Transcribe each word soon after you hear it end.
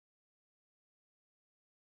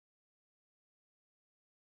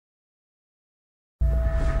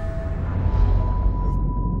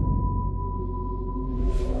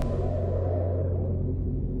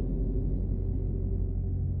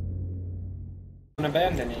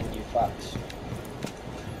Abandoning you fucks.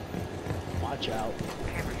 Watch out.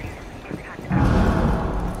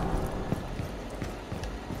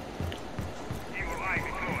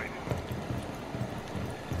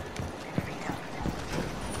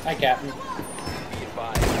 Hi, Captain. Be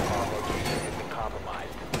advised, our location has been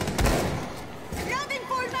compromised. Loading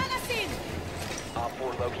for magazine! Op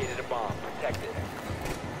 4 located a bomb. Protect it.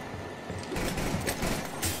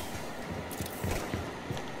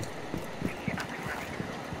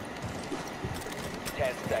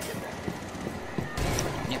 Seconds.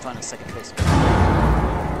 Can't find a second place.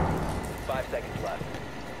 5 seconds left.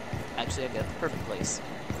 Actually, I got the perfect place.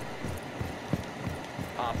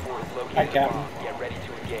 Op 4 is Hi, located a Captain. bomb. Get ready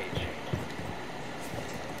to engage.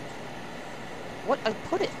 What? I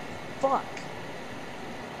put it. Fuck.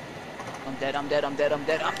 I'm dead, I'm dead, I'm dead, I'm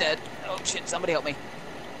dead, I'm dead. Oh shit, somebody help me.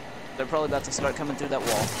 They're probably about to start coming through that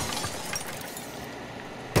wall.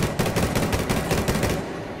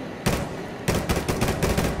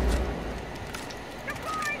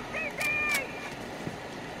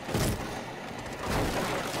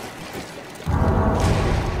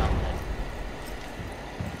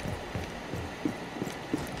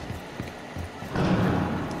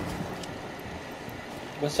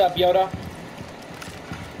 What's up, Yoda?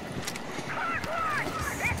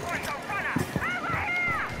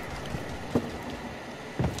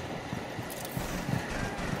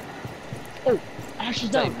 Oh, Ash is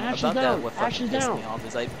down. Ash is down. What Ash fucking is pissed down. me off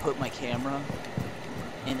is I put my camera,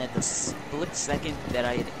 and at the split second that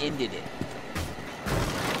I had ended it,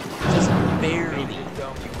 just barely,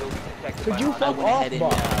 Zone, you will be detected Could by you hostiles. I fuck went off, ahead and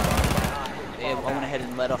Bob? I went ahead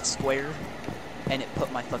and let off square, and it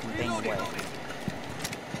put my fucking thing away.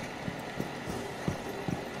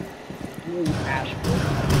 Ooh, Ash.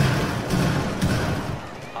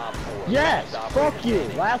 Op 4. Yes! Last Fuck operator you!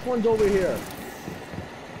 standing. Last one's over here.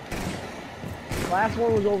 Last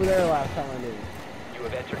one was over there last time I knew. You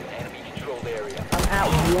have entered an enemy-controlled area. I'm at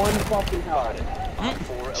one fucking health. Op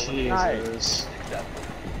 4 eliminated. Jesus. Successful.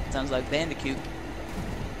 Sounds like Bandicoot.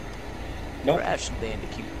 Nope. Crash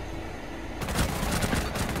Bandicoot.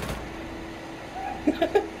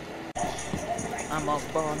 I'm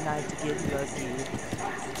up all night to get lucky.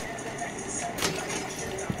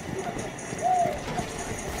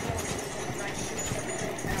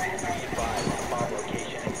 Be advised, bomb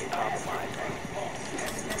location has been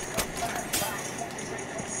compromised.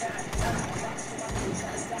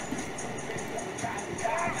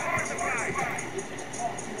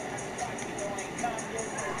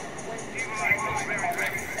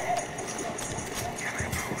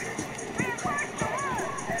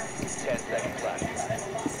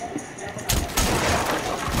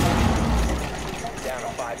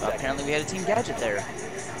 Apparently we had a team gadget there.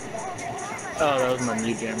 Oh, that was my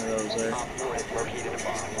mute jammer that was there. Op 4 has located a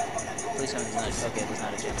bomb. Please tell me it's not. Okay, there's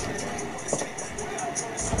not a jam.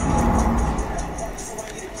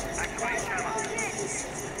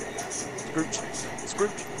 Scrooge.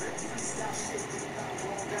 Scrooge.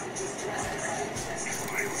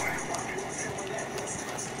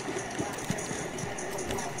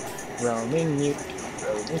 Roaming mute.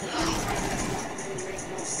 Roaming.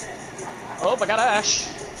 Oh, I got Ash!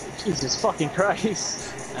 Jesus fucking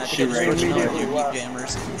Christ. I She think I ran just switched immediately over left. to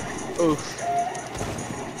jammers. Oof.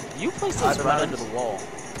 You placed those right under the wall.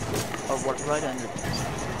 Or what? Right under.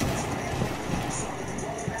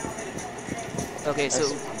 Okay,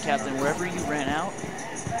 so Captain, wherever you ran out,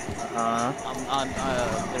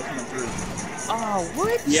 they're coming through. Oh,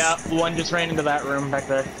 what? Yeah, one just ran into that room back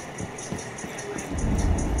there.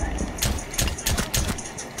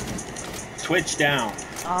 Twitch down.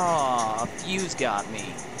 Oh, a fuse got me.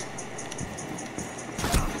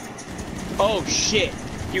 Oh shit!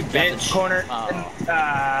 You bitch. Corner. Oh.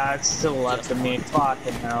 It's still left of me.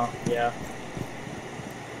 Fucking hell. Yeah.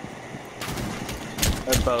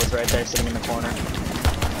 They're both right there sitting in the corner.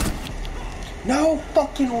 No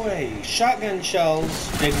fucking way. Shotgun shells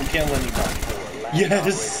didn't kill anybody.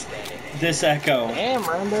 Yes. This Echo. Damn,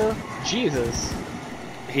 Rambo. Jesus.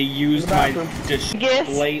 He used my Biggest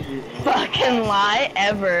blatant. fucking lie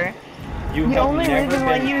ever. You The have only never reason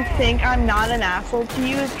why been. you think I'm not an asshole to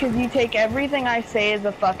you is because you take everything I say as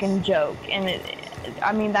a fucking joke, and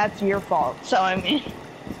I mean, that's your fault. So, I mean,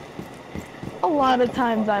 a lot of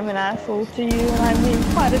times I'm an asshole to you, and I mean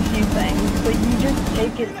quite a few things, but you just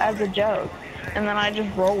take it as a joke, and then I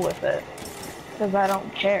just roll with it, because I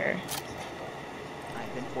don't care.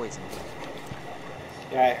 I've been poisoned.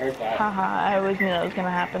 Yeah, I heard that. Haha, I always knew that was gonna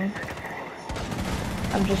happen.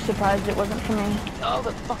 I'm just surprised it wasn't for me. Oh,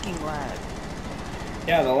 the fucking lag.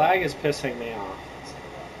 Yeah, the lag is pissing me off.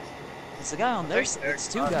 It's the guy on their side. It's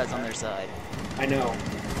two guys on their side. I know.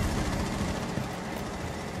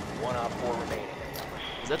 One op 4 remaining.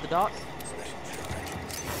 Is that the dock?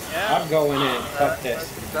 Yeah. I'm going in. Fuck this.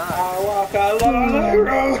 That's the dock. I walk along the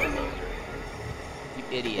road. You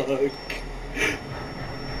idiot. Fuck. It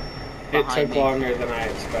Behind took me. longer than I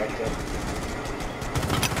expected.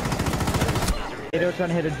 Potato trying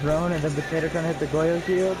to hit a drone and then Potato trying to hit the Goyo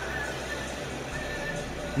shield?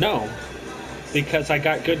 No, because I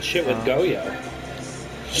got good shit with Goyo.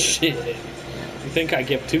 Shit. You think I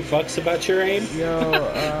give 2 fucks about your aim? Yo,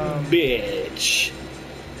 Bitch.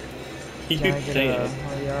 You can I get think? a,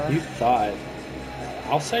 You thought.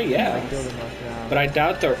 I'll say I yeah. killed him last round. But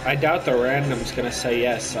I doubt the random's gonna say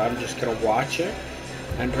yes, so I'm just gonna watch it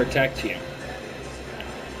and protect you.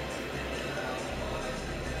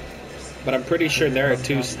 But I'm pretty sure they're a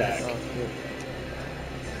 2-stack. Oh, shit.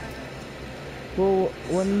 Well,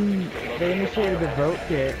 when they initiated the vote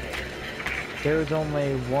kit, there was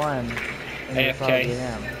only one, and it was probably AFK.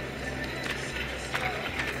 him.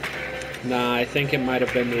 Nah, I think it might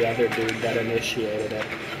have been the other dude that initiated it.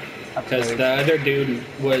 Because the other dude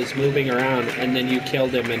was moving around, and then you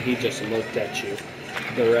killed him, and he just looked at you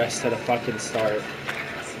the rest of the fucking start.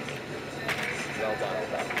 Well done.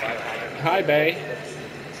 Biohazard. Hi, Bay.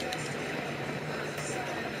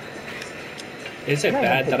 Is it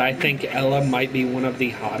bad that I think Ella might be one of the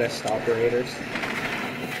hottest operators?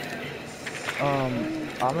 I'm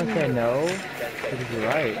gonna say no, because you're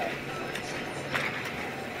right.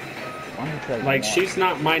 I'm gonna say Like, no. she's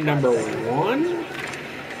not my number 1,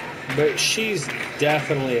 but she's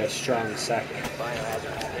definitely a strong second.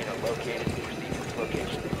 Biohazard container located. Proceed to its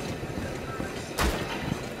location.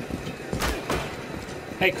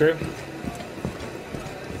 Hey, crew.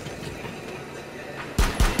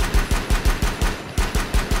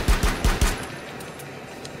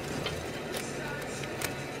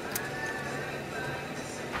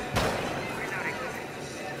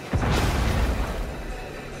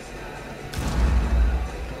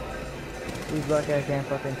 He's lucky I can't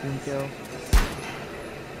fucking team kill.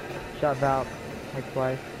 Shot Valk like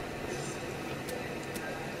twice.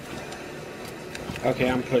 Okay,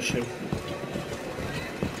 I'm pushing.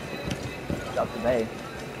 Shot the Bay.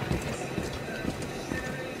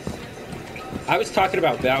 I was talking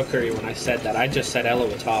about Valkyrie when I said that. I just said Ella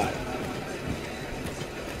was hot.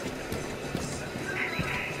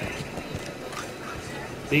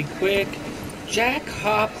 Be quick. Jack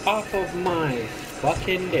hop off of my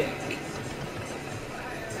fucking dick.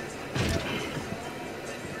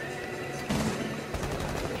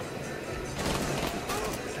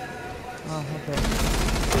 Oh, okay.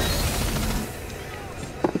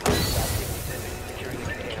 Securing the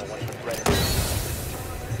container once the threat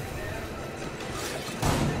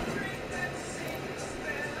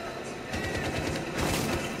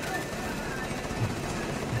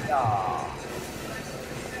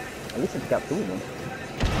At least it's got 2 of them.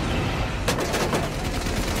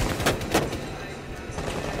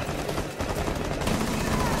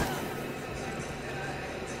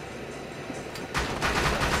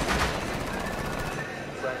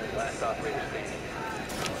 friendly. Last operator standing.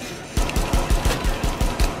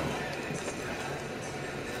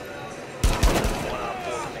 One op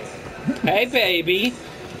 4 remaining. Hey, baby.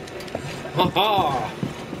 Ha ha.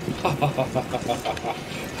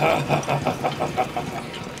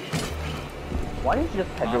 Why didn't you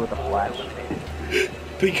just head her with a flash?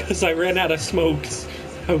 Because I ran out of smokes.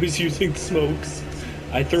 I was using smokes.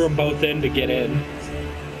 I threw them both in to get in.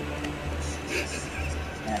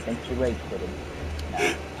 And I think she rage quitted.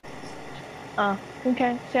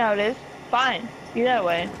 Okay, see how it is. Fine, be that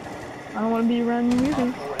way. I don't want to be around you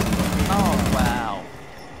either. Oh, wow.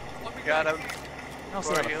 We got him. I don't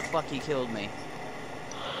see how the fuck he killed me.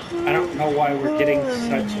 I don't know why we're getting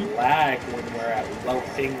such lag when we're at low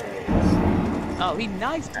ping rates. Oh, he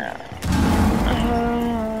knifed me.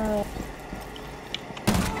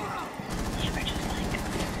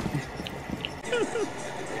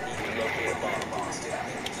 Locate a bomb.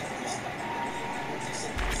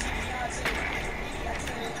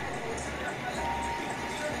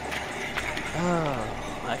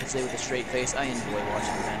 Oh, I can say with a straight face, I enjoy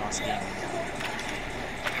watching the Thanos game.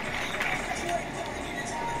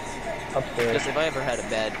 Upstairs. Because if I ever had a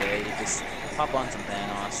bad day, just pop on some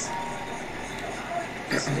Thanos.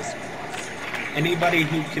 Just Anybody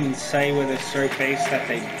who can say with a straight face that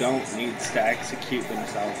they don't need to execute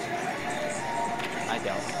themselves. I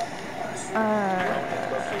don't.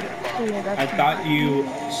 Yeah, that's I thought you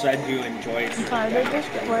said you enjoyed your fine. They just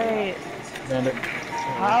play.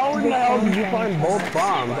 How in the hell did you find both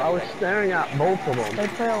bombs? I was staring at both of them. They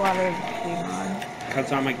play a lot of Demon.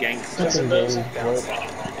 Because I'm a gangster.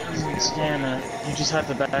 Scan it. You just have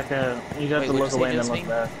to back up. You have Wait, to what'd look you say, away and then Josephine?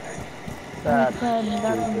 look back. I said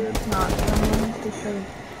that's not for me because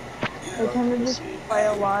I tend to just play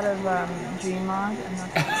a lot of Gmod and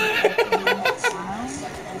that's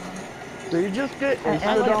So you just get I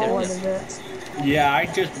insta get dome? bored of it. Yeah, I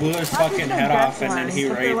just blew his Not fucking just the head best off and then ones, he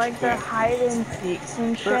but they're rage like the quit. hide and seeks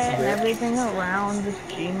and shit and everything around just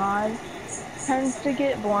Gmod tends to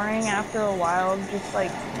get boring after a while, just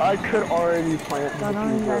like I could already plant so the I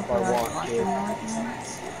don't diffuser even if I feel like want watching to. everything.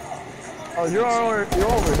 Oh, you're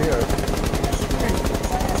over here.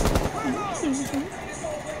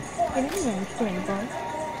 I didn't understand that.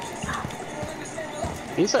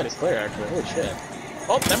 East side is clear, actually. Holy shit.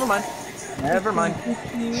 Oh, never mind. Never mind. I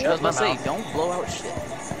was Shut my about to say, mouth. don't blow out shit.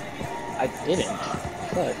 I didn't.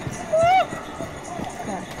 But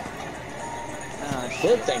Oh, I did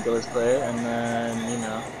shit. think it was clear, and then, you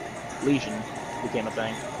know, lesion became a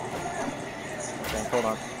thing. Okay, hold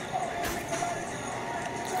on.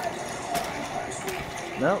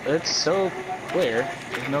 No, it's so clear.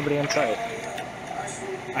 There's nobody in sight.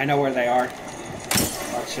 I know where they are.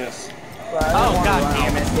 Watch this. Oh, god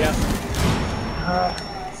damn it. Yep.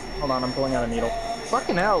 Hold on, I'm pulling out a needle.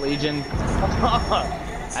 Fucking hell, Legion.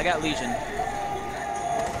 I got lesion.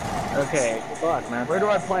 Okay, fuck, man. Where do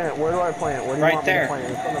I plant? Where do I plant? Where do you Right want there. me to plant?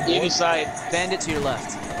 In front of Either board? side. Bandit to your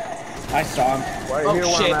left. I saw him. Right Oh here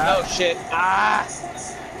where shit, I'm at. oh shit. Ah!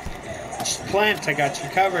 Just plant, I got you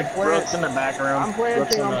covered. Brooks in the back room. I'm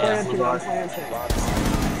Brooks planting, in I'm the planting, bar. I'm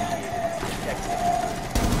planting.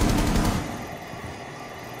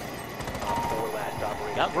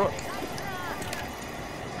 Got Rook.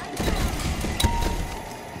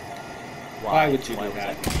 Why would you do was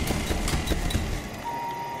that?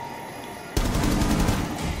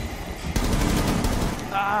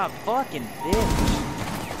 Ah, fucking bitch.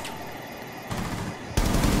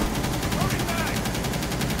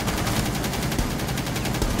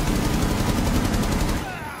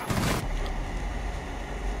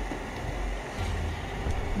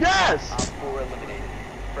 Yes! Op 4 eliminated.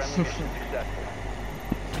 Friendly mission successful.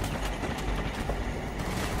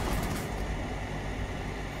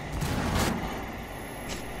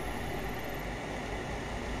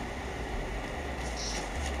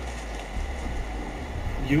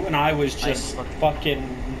 You and I was just fucking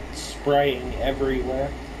spraying everywhere.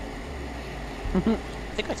 I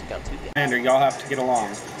think I took out 2 guys. Commander, y'all have to get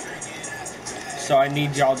along. So I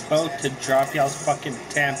need y'all both to drop y'all's fucking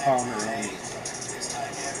tampon around me.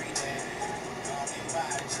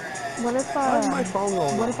 What if Why is my phone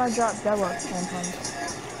going what off? if I drop Deluxe tampons?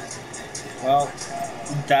 Well,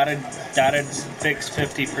 that'd fix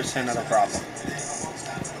 50% of the problem.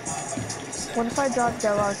 What if I drop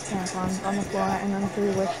Deluxe tampons on the floor and then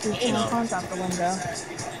threw Whiskey tampons out the window?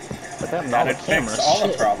 But that all the That'd cameras. fix all the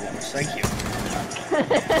Shit. problems. Thank you.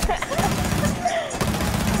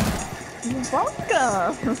 You're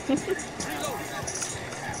welcome!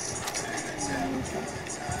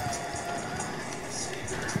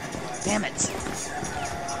 Damn it.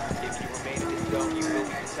 If you remain in this zone, you will be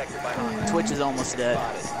detected by hostiles. Twitch is almost dead.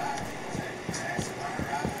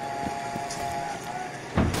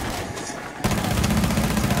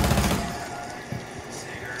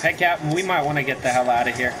 Hey, Captain, we might want to get the hell out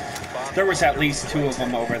of here. There was at least 2 of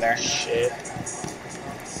them over there. Shit.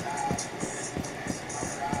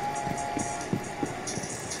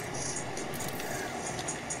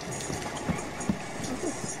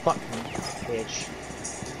 Fucking bitch.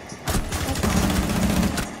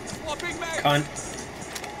 Cunt.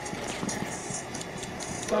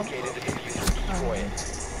 Located the diffuser. Destroy it.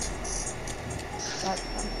 That's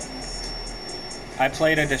something. I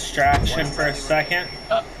played a distraction for a second.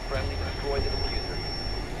 Friendly destroy the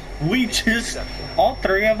diffuser. We just, all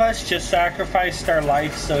 3 of us just sacrificed our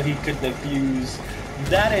life so he could defuse.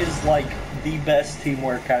 That is like the best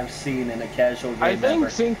teamwork I've seen in a casual game I think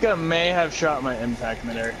ever. Finka may have shot my impact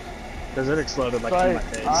emitter. Because it exploded like in my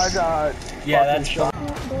face. I got Yeah, that's shot.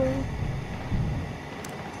 Oh, boy.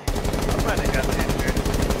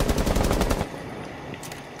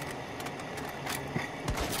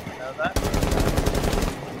 Know that?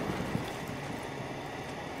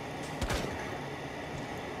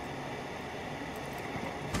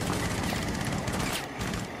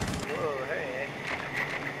 Whoa, hey.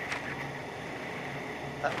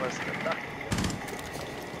 That was the duck.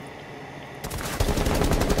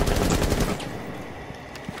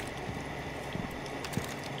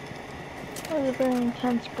 That was a very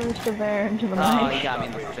intense burst of air into the Oh, mic. he got me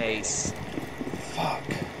in the face. Fuck.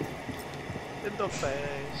 In the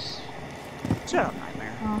face. Shut up,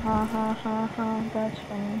 Nightmare. Ha ha ha ha ha, that's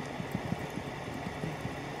funny.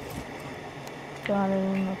 Got it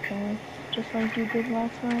in the face, just like you did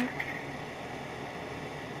last night.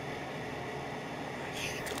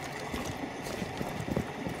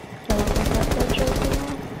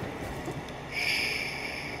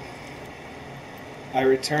 I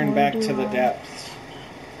returned back to the depths.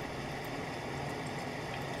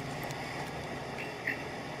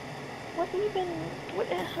 What even? What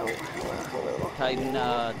the hell? Hello. Titan,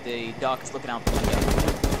 the dock is looking out the window.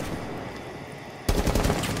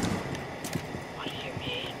 What do you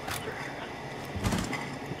mean, brother?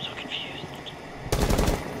 I'm so confused.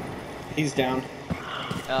 He's down.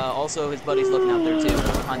 Also, his buddy's looking out there too,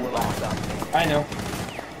 behind the bomb. I know.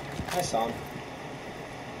 I saw him.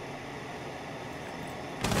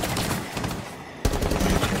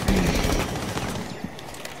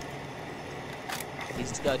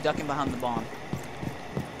 He's ducking behind the bomb.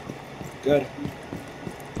 Good.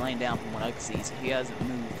 Laying down from what I can see, so he hasn't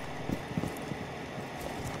moved.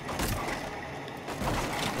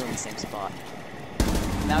 Still in the same spot.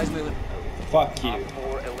 Now he's moving. Fuck you. Op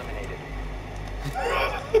 4 eliminated.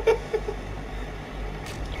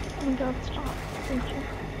 Oh my god, stop. Thank you.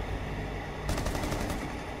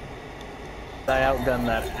 I outgunned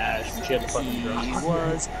that Ash, and she had the fucking He drone.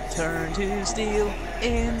 was turned to steel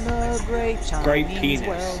in the great Chinese Great penis.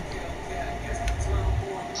 well.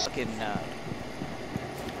 Fucking, what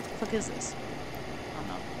the fuck is this? I don't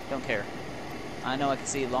know. Don't care. I know I can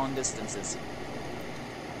see long distances.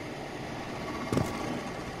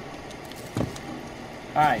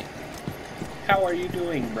 Hi. How are you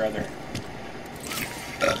doing, brother?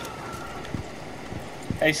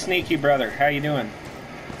 Hey, sneaky brother. How you doing?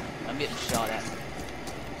 I'm getting shot at.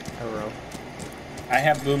 Hello. I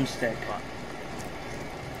have boomstick.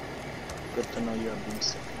 Good to know you have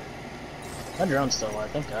boomstick. My drone's still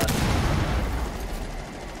alive, thank God.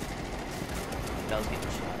 That was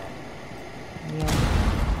getting shot at. Yeah.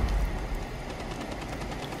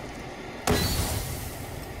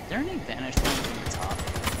 Is there any vanished ones from the top?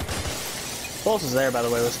 Pulse is there, by the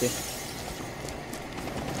way, Whiskey.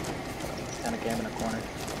 Kind of came in a corner.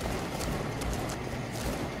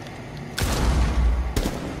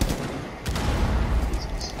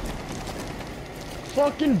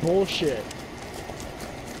 Fucking bullshit.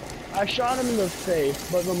 I shot him in the face,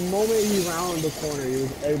 but the moment he rounded the corner, he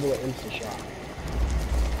was able to insta-shot.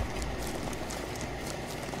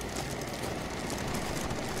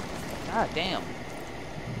 God damn.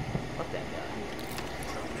 Fuck that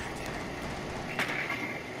guy.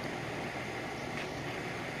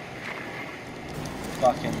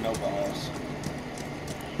 Fucking no balls.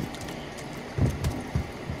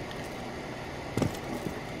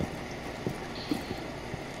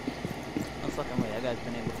 No fucking way, that guy's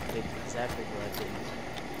been able to pick exactly where I didn't.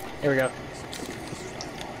 Here we go.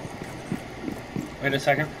 Wait a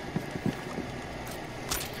second.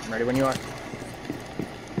 I'm ready when you are.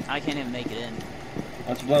 I can't even make it in.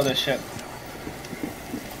 Let's blow this shit.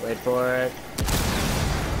 Wait for it.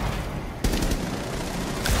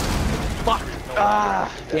 Fuck!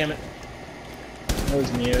 Ah! Damn it. It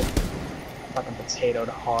was mute. Fucking potatoed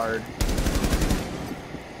hard.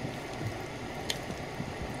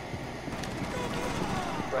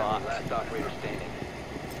 Friendly last operator standing.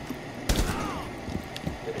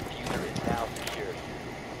 The diffuser is now secured.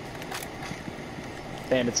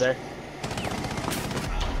 Bandits there.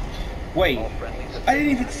 Wait. All friendlies have I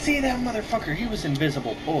didn't even see that motherfucker. He was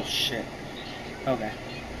invisible. Bullshit. Okay.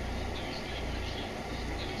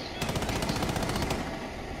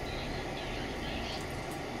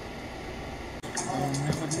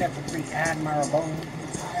 Never be admirable.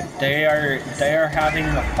 They are having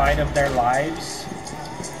the fight of their lives.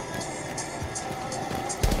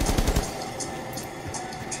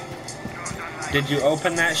 Did you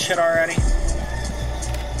open that shit already?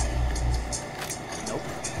 Nope.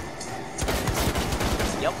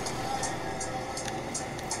 Yep.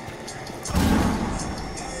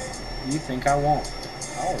 You think I won't?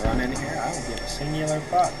 I'll run in here. I don't give a singular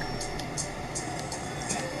fuck.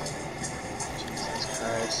 Jesus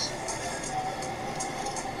Christ.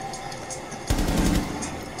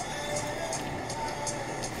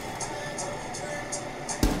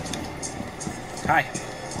 Hi.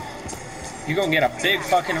 You're gonna get a big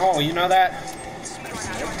fucking hole, you know that?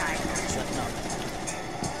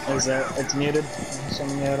 Is that, it's muted?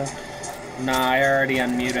 Nah, I already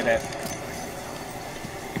unmuted it.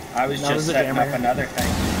 I was No, just there's a setting up jammer. another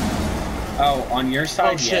thing. Oh, on your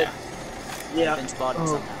side? Oh, shit. Yeah. I've been spotted Oh.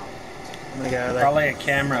 somehow. I'm gonna get out of there. Probably a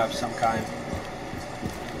camera of some kind.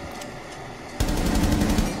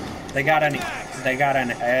 They got a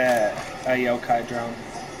yokai drone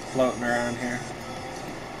floating around here.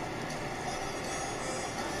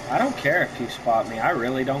 I don't care if you spot me. I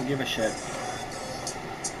really don't give a shit.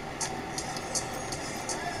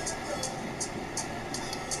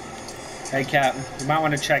 Hey, Captain, you might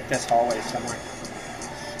want to check this hallway somewhere.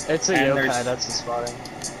 It's a And yokai, there's- that's the spotting.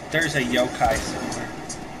 There's a yokai somewhere.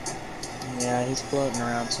 Yeah, he's floating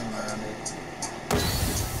around somewhere around here.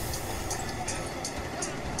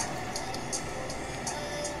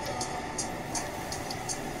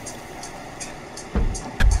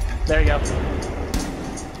 There you go.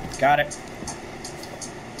 Got it.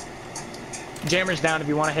 Jammer's down if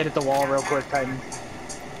you want to hit at the wall real quick, Titan.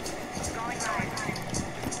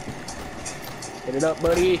 Hit it up,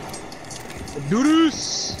 buddy. Do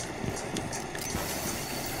this!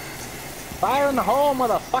 Fire in the hole,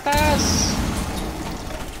 motherfuckers!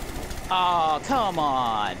 Oh, come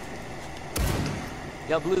on.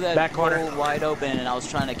 Y'all blew that Back corner. hole wide open and I was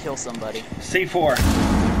trying to kill somebody. C4.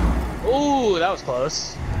 Ooh, that was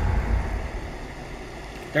close.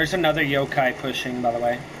 There's another yokai pushing, by the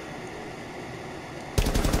way.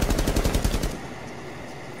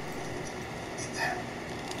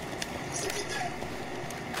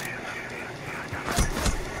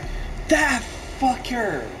 That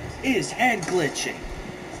fucker is head glitching.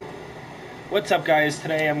 What's up, guys?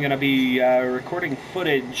 Today I'm going to be recording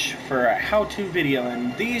footage for a how-to video,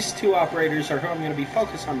 and these two operators are who I'm going to be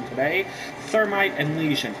focused on today, Thermite and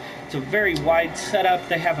Lesion. It's a very wide setup.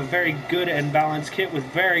 They have a very good and balanced kit with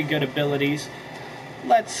very good abilities.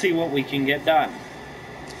 Let's see what we can get done.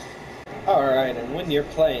 Alright, and when you're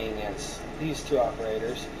playing as these two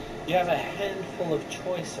operators, you have a handful of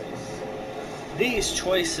choices. These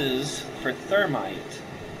choices for Thermite,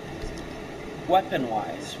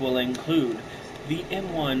 weapon-wise, will include the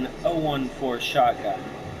M1014 shotgun.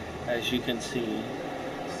 As you can see,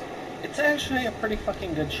 it's actually a pretty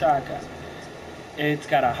fucking good shotgun. It's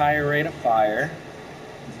got a higher rate of fire.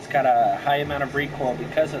 It's got a high amount of recoil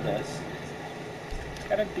because of this. It's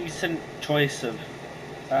got a decent choice of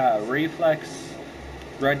reflex,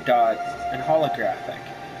 red dot, and holographic.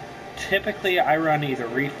 Typically, I run either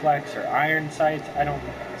reflex or iron sights. I don't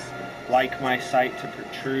like my sight to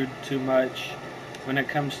protrude too much when it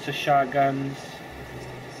comes to shotguns.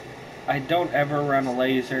 I don't ever run a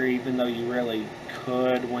laser, even though you really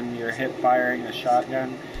could when you're hip firing a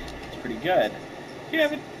shotgun. It's pretty good. You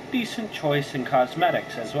have a decent choice in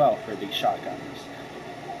cosmetics as well for these shotguns.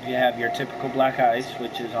 You have your typical black ice,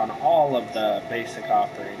 which is on all of the basic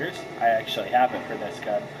operators. I actually have it for this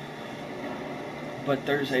gun. But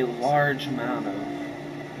there's a large amount of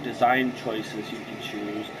design choices you can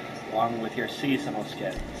choose, along with your seasonal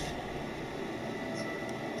skins.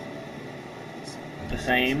 The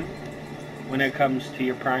same when it comes to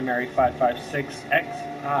your primary 5.56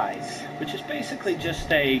 XI, which is basically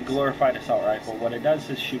just a glorified assault rifle. What it does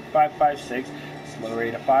is shoot 5.56, slow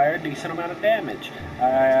rate of fire, decent amount of damage.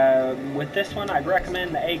 With this one, I'd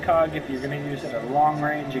recommend the ACOG if you're going to use it at long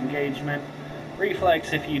range engagement.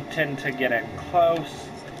 Reflex if you tend to get in close,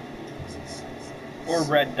 or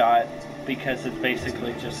red dot because it's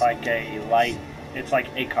basically just like a light, it's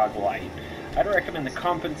like ACOG light. I'd recommend the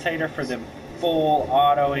compensator for the full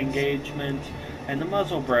auto engagement, and the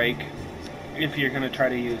muzzle brake if you're going to try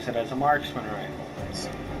to use it as a marksman rifle.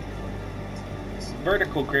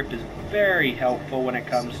 Vertical grip is very helpful when it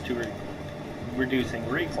comes to reducing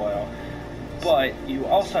recoil, but you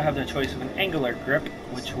also have the choice of an angular grip,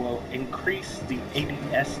 which will increase the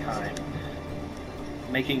ADS time,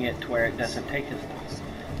 making it to where it doesn't take as long.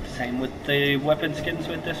 Same with the weapon skins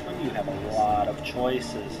with this one, you have a lot of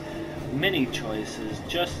choices. Many choices,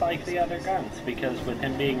 just like the other guns, because with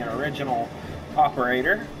him being an original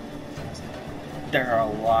operator, there are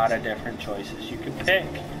a lot of different choices you can pick.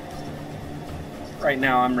 Right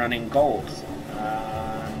now I'm running gold.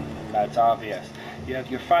 That's obvious. You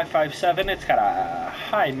have your 5.57, it's got a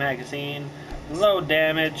high magazine, low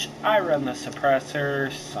damage. I run the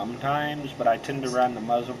suppressor sometimes, but I tend to run the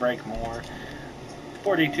muzzle brake more.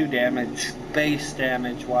 42 damage, base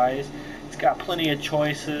damage wise. It's got plenty of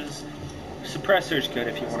choices. Suppressor's good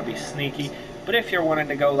if you want to be sneaky, but if you're wanting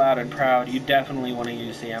to go loud and proud, you definitely want to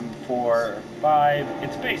use the M4 or 5.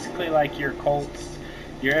 It's basically like your Colts,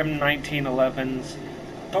 your M1911s.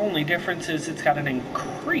 The only difference is it's got an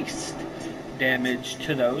increased damage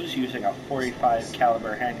to those using a 45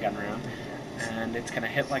 caliber handgun round, and it's going to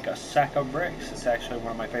hit like a sack of bricks. It's actually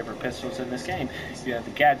one of my favorite pistols in this game. You have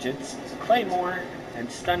the gadgets, claymore, and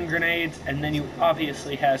stun grenades, and then you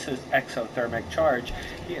obviously has his exothermic charge.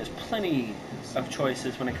 He has plenty of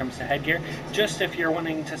choices when it comes to headgear, just if you're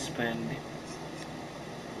wanting to spend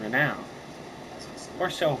renown or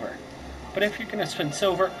silver. But if you're going to spend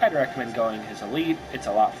silver, I'd recommend going his elite. It's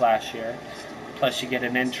a lot flashier. Plus you get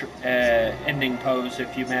an ending pose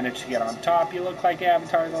if you manage to get on top. You look like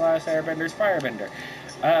Avatar the Last Airbender's Firebender.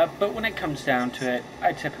 But when it comes down to it,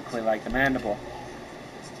 I typically like the mandible.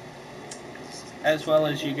 As well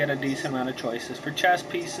as you get a decent amount of choices for chest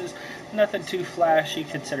pieces. Nothing too flashy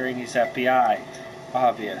considering he's FBI,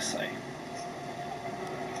 obviously.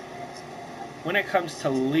 When it comes to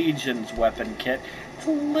Legion's weapon kit, it's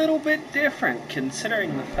a little bit different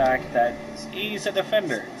considering the fact that he's a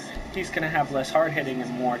defender. He's going to have less hard hitting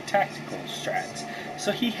and more tactical strats.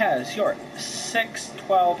 So he has your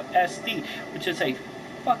 612 SD, which is a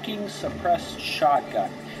fucking suppressed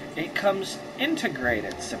shotgun. It comes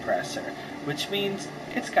integrated suppressor, which means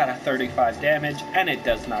it's got a 35 damage and it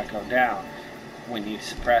does not go down when you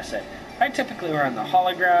suppress it. I typically run the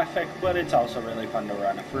holographic, but it's also really fun to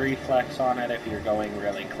run a reflex on it if you're going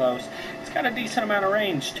really close. It's got a decent amount of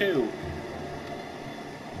range too.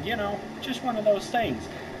 You know, just one of those things.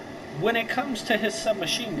 When it comes to his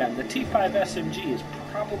submachine gun, the T5 SMG is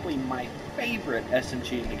probably my favorite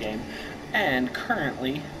SMG in the game, and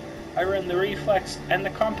currently I run the reflex and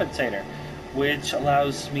the compensator, which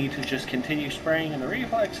allows me to just continue spraying, and the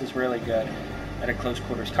reflex is really good at a close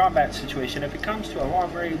quarters combat situation. If it comes to a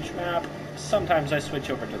long range map, sometimes I switch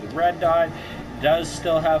over to the red dot. It does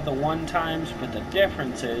still have the 1 times, but the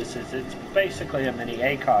difference is it's basically a mini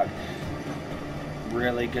ACOG.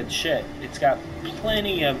 Really good shit. It's got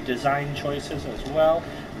plenty of design choices as well.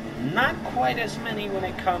 Not quite as many when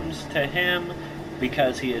it comes to him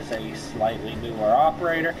because he is a slightly newer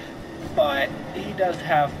operator, but he does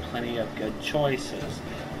have plenty of good choices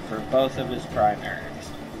for both of his primaries.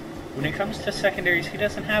 When it comes to secondaries, he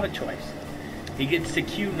doesn't have a choice. He gets the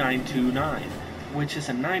Q929, which is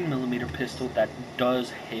a 9mm pistol that does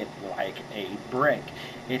hit like a brick.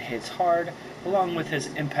 It hits hard, along with his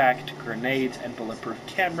impact grenades and bulletproof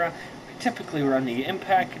camera. I typically run the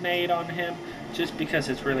impact grenade on him, just because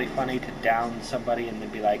it's really funny to down somebody and then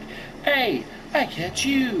be like, "Hey, I catch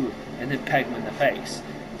you!" and then peg him in the face.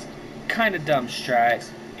 It's kind of dumb strat.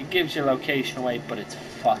 It gives your location away, but it's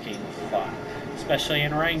fucking fun. Especially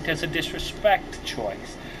in ranked as a disrespect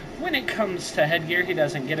choice. When it comes to headgear, he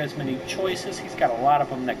doesn't get as many choices. He's got a lot of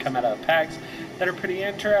them that come out of the packs that are pretty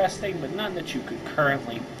interesting, but none that you could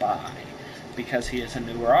currently buy. Because he is a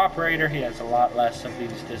newer operator, he has a lot less of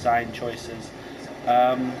these design choices.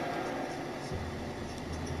 I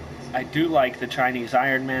do like the Chinese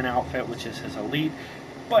Iron Man outfit, which is his elite,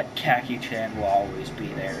 but Khaki Chan will always be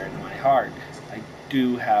there in my heart. I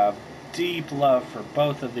do have deep love for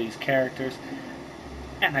both of these characters,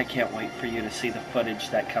 and I can't wait for you to see the footage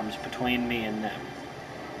that comes between me and them.